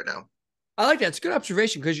part right now. I like that. It's a good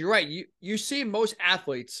observation because you're right. You see most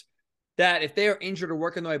athletes that if they are injured or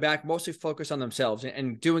working their way back, mostly focus on themselves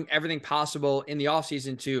and doing everything possible in the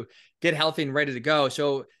offseason to get healthy and ready to go.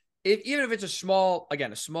 So even if it's a small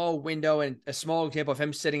window and a small example of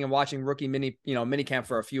him sitting and watching rookie mini camp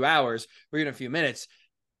for a few hours or even a few minutes,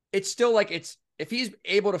 it's still if he's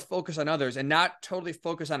able to focus on others and not totally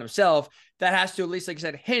focus on himself, that has to at least, like I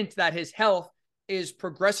said, hint that his health is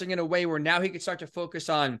progressing in a way where now he can start to focus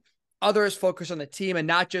on others, focus on the team, and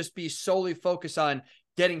not just be solely focused on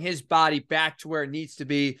getting his body back to where it needs to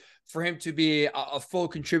be for him to be a full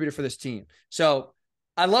contributor for this team. So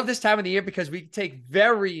I love this time of the year because we can take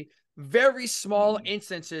very, very small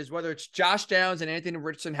instances, whether it's Josh Downs and Anthony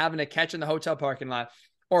Richardson having a catch in the hotel parking lot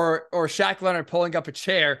or Shaq Leonard pulling up a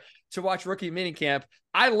chair to watch rookie minicamp.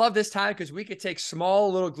 I love this time because we could take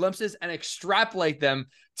small little glimpses and extrapolate them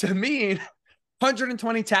to mean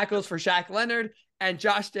 120 tackles for Shaq Leonard and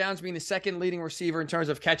Josh Downs being the second leading receiver in terms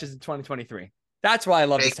of catches in 2023. That's why I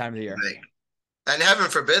love this time of the year. And heaven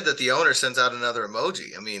forbid that the owner sends out another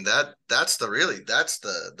emoji. I mean, that's the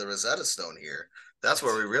Rosetta Stone here. That's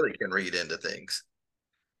where we really can read into things.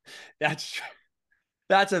 That's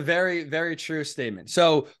That's a very, very true statement.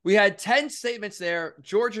 So we had 10 statements there.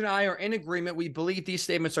 George and I are in agreement. We believe these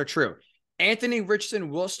statements are true. Anthony Richardson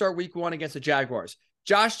will start week 1 against the Jaguars.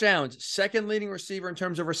 Josh Downs, second leading receiver in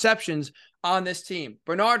terms of receptions on this team.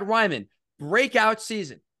 Bernard Ryman, breakout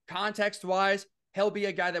season. Context-wise, he'll be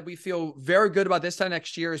a guy that we feel very good about this time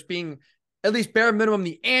next year as being, at least bare minimum,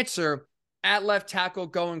 the answer at left tackle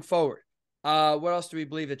going forward. What else do we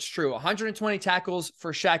believe that's true? 120 tackles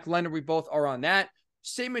for Shaq Leonard. We both are on that.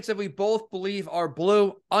 Statements that we both believe are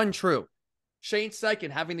blue, untrue. Shane Steichen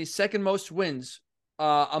having the second most wins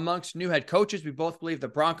amongst new head coaches. We both believe the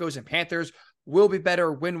Broncos and Panthers will be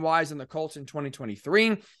better win-wise than the Colts in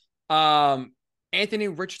 2023. Anthony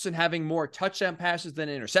Richardson having more touchdown passes than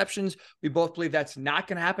interceptions. We both believe that's not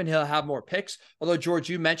going to happen. He'll have more picks. Although, George,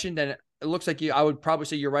 you mentioned, and it looks like I would probably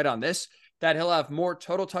say you're right on this, that he'll have more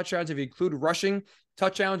total touchdowns if you include rushing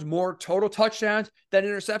touchdowns, more total touchdowns than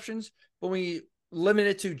interceptions. When we limit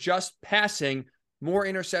it to just passing, more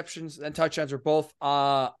interceptions than touchdowns are both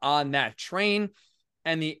on that train.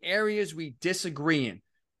 And the areas we disagree in.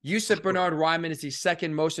 You said Bernard Ryman is the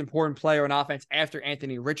second most important player on offense after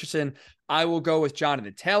Anthony Richardson. I will go with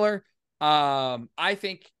Jonathan Taylor. I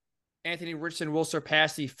think Anthony Richardson will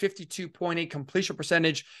surpass the 52.8 completion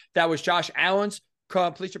percentage that was Josh Allen's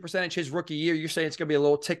completion percentage his rookie year. You're saying it's going to be a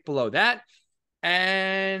little tick below that.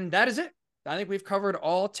 And that is it. I think we've covered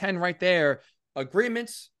all 10 right there.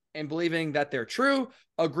 Agreements and believing that they're true,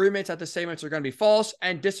 agreements that the statements are going to be false,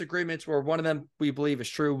 and disagreements where one of them we believe is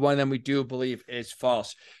true, one of them we do believe is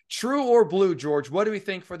false. True or blue, George? What do we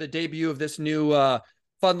think for the debut of this new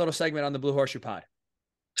fun little segment on the Blue Horseshoe Pod?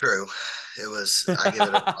 True. It was, I give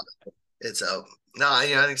it a, it's a, no, I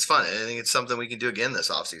think it's fun. I think it's something we can do again this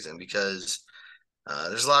offseason because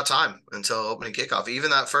there's a lot of time until opening kickoff.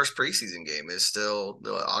 Even that first preseason game is still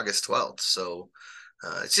August 12th. So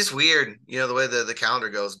it's just weird, the way the calendar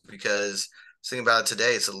goes, because thinking about it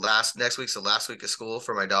today, it's next week's the last week of school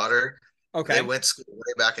for my daughter. Okay. They went school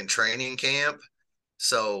way back in training camp.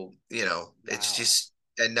 So, it's just,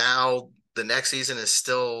 and now the next season is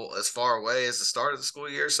still as far away as the start of the school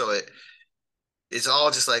year. So it's all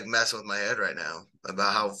just like messing with my head right now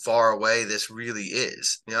about how far away this really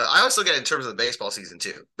is. I always look at it in terms of the baseball season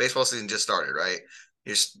too. Baseball season just started, right?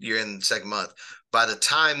 You're in the second month. By the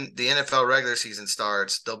time the NFL regular season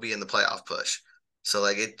starts, they'll be in the playoff push. So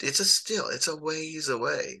like it's a ways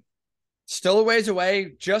away. Still a ways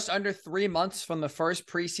away, just under 3 months from the first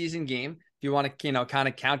preseason game. If you want to, kind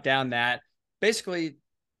of count down that, basically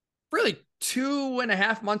really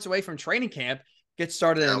 2.5 months away from training camp, gets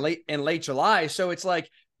started in late July. So it's like,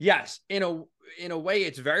 yes, in a way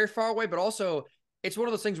it's very far away, but also it's one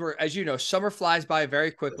of those things where, as you know, summer flies by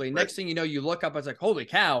very quickly. Right. Next thing you know, you look up, it's like, holy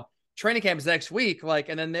cow, training camp is next week.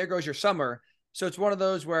 And then there goes your summer. So it's one of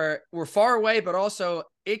those where we're far away, but also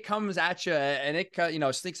it comes at you and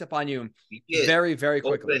it, sneaks up on you very, very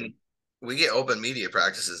quickly. We get open media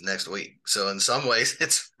practices next week. So in some ways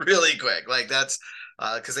it's really quick. Like that's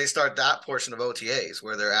because they start that portion of OTAs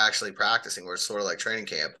where they're actually practicing, where it's sort of like training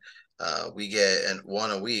camp. We get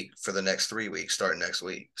one a week for the next 3 weeks starting next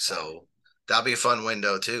week. So that'll be a fun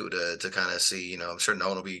window too to kind of see, I'm sure no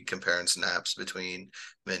one will be comparing snaps between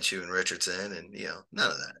Minshew and Richardson and,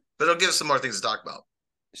 none of that. But it'll give us some more things to talk about.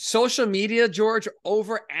 Social media, George,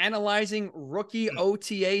 over analyzing rookie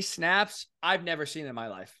OTA snaps. I've never seen it in my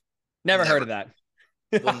life. Never heard of that.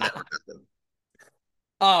 We'll never get them.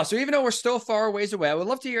 So even though we're still far ways away, I would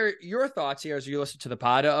love to hear your thoughts here as you listen to the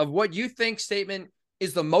pod of what you think statement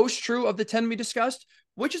is the most true of the 10 we discussed.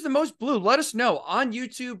 Which is the most blue? Let us know on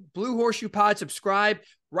YouTube, Blue Horseshoe Pod. Subscribe,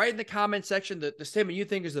 write in the comment section the statement you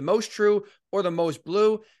think is the most true or the most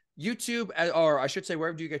blue. YouTube, or I should say,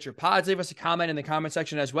 wherever you get your pods, leave us a comment in the comment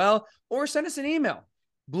section as well, or send us an email,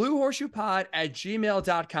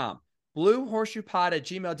 bluehorseshoepod@gmail.com.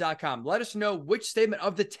 bluehorseshoepod@gmail.com. Let us know which statement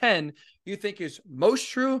of the 10 you think is most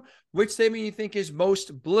true, which statement you think is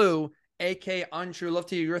most blue, aka untrue. Love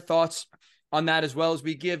to hear your thoughts on that, as well as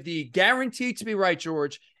we give the guaranteed to be right,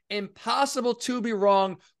 George, impossible to be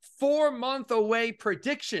wrong, 4-month away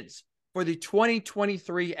predictions for the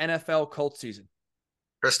 2023 NFL Colts season.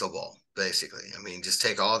 Crystal ball, basically. I mean, just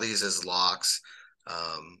take all these as locks,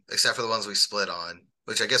 except for the ones we split on,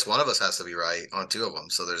 which I guess one of us has to be right on 2 of them.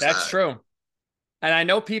 So that's true. And I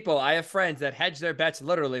know I have friends that hedge their bets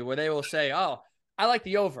literally, where they will say, oh, I like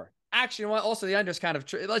the over. Actually, also the under is kind of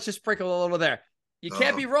let's just sprinkle a little there. You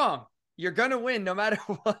can't be wrong. You're going to win no matter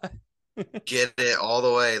what. Get it all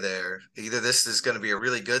the way there. Either this is going to be a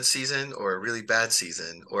really good season or a really bad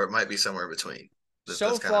season, or it might be somewhere in between.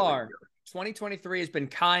 So far, 2023 has been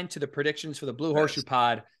kind to the predictions for the Blue Horseshoe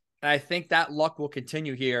Pod. And I think that luck will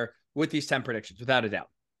continue here with these 10 predictions, without a doubt.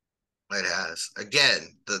 It has. Again,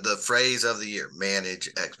 the phrase of the year, manage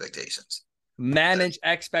expectations. Manage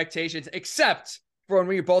expectations, except for when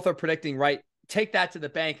we both are predicting right. Take that to the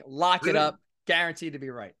bank, lock it up, guaranteed to be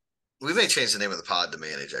right. We may change the name of the pod to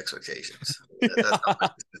manage expectations. That's how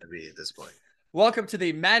it's going to be at this point. Welcome to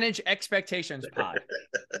the Manage Expectations Pod.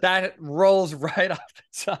 That rolls right off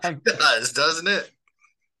the tongue. It does, doesn't it?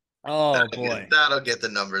 Oh, boy. That'll get the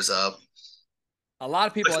numbers up. A lot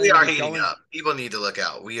of people we are heating up. People need to look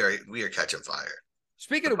out. We are catching fire.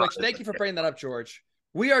 Speaking of which, thank you for bringing that up, George.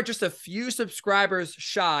 We are just a few subscribers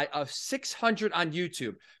shy of 600 on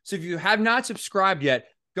YouTube. So if you have not subscribed yet,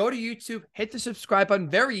 go to YouTube, hit the subscribe button.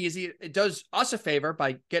 Very easy. It does us a favor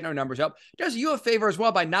by getting our numbers up. It does you a favor as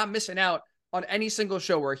well by not missing out on any single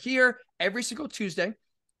show. We're here every single Tuesday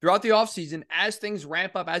throughout the offseason as things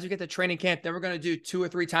ramp up, as we get to training camp. Then we're going to do 2 or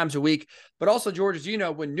 3 times a week. But also, George, as you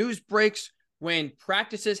know, when news breaks, when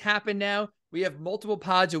practices happen now, we have multiple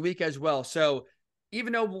pods a week as well. So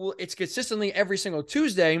even though it's consistently every single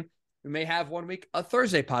Tuesday, we may have one week a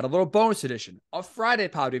Thursday pod, a little bonus edition, a Friday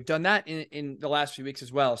pod. We've done that in the last few weeks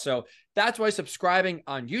as well. So that's why subscribing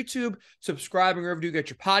on YouTube, subscribing wherever you get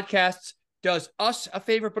your podcasts, does us a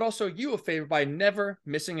favor, but also you a favor by never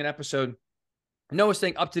missing an episode. Noah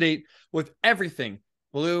staying up to date with everything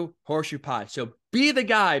Blue Horseshoe Pod. So be the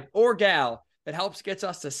guy or gal that helps gets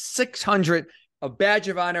us to 600, a badge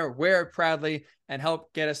of honor, wear it proudly, and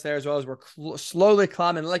help get us there as well as we're slowly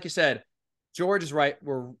climbing. Like you said, George is right.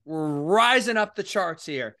 We're rising up the charts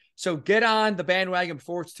here. So get on the bandwagon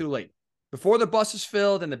before it's too late. Before the bus is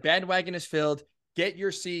filled and the bandwagon is filled, get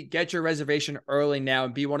your seat, get your reservation early now,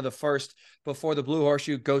 and be one of the first before the Blue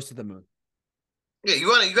Horseshoe goes to the moon. Yeah, you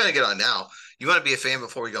got to get on now. You want to be a fan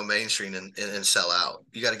before we go mainstream and sell out.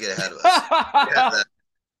 You got to get ahead of us.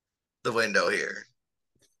 The window here.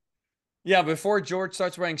 Yeah, before George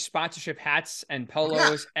starts wearing sponsorship hats and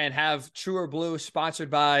polos and have True or Blue sponsored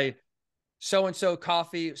by so-and-so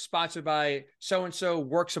coffee, sponsored by so-and-so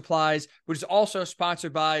work supplies, which is also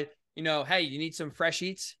sponsored by, hey, you need some fresh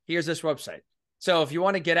eats? Here's this website. So if you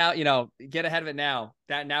want to get out, get ahead of it now,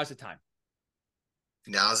 now's the time.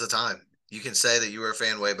 Now's the time. You can say that you were a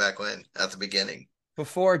fan way back when, at the beginning.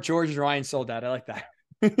 Before George and Ryan sold out. I like that.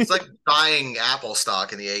 It's like buying Apple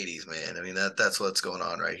stock in the 80s, man. I mean, that's what's going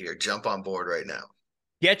on right here. Jump on board right now.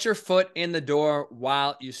 Get your foot in the door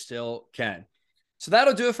while you still can. So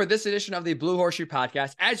that'll do it for this edition of the Blue Horseshoe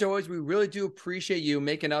Podcast. As always, we really do appreciate you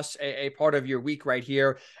making us a part of your week right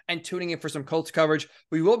here and tuning in for some Colts coverage.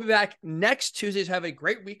 We will be back next Tuesday. So have a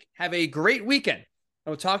great week. Have a great weekend.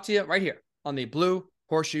 And we'll talk to you right here on the Blue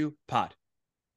Horseshoe Pod.